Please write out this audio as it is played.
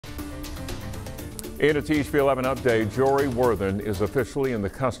In a THV 11 update, Jory Worthen is officially in the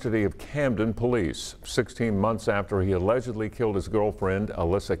custody of Camden police 16 months after he allegedly killed his girlfriend,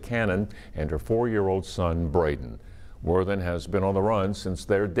 Alyssa Cannon, and her 4-year-old son, Braden. Worthen has been on the run since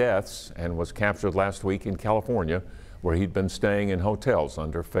their deaths and was captured last week in California, where he'd been staying in hotels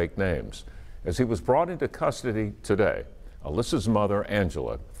under fake names. As he was brought into custody today, Alyssa's mother,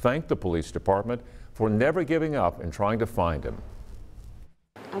 Angela, thanked the police department for never giving up and trying to find him.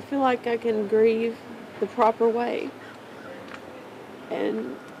 I feel like I can grieve the proper way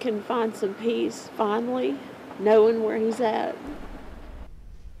and can find some peace finally, knowing where he's at.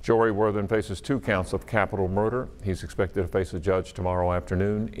 Jory Worthen faces 2 counts of capital murder. He's expected to face a judge tomorrow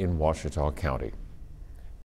afternoon in Ouachita County.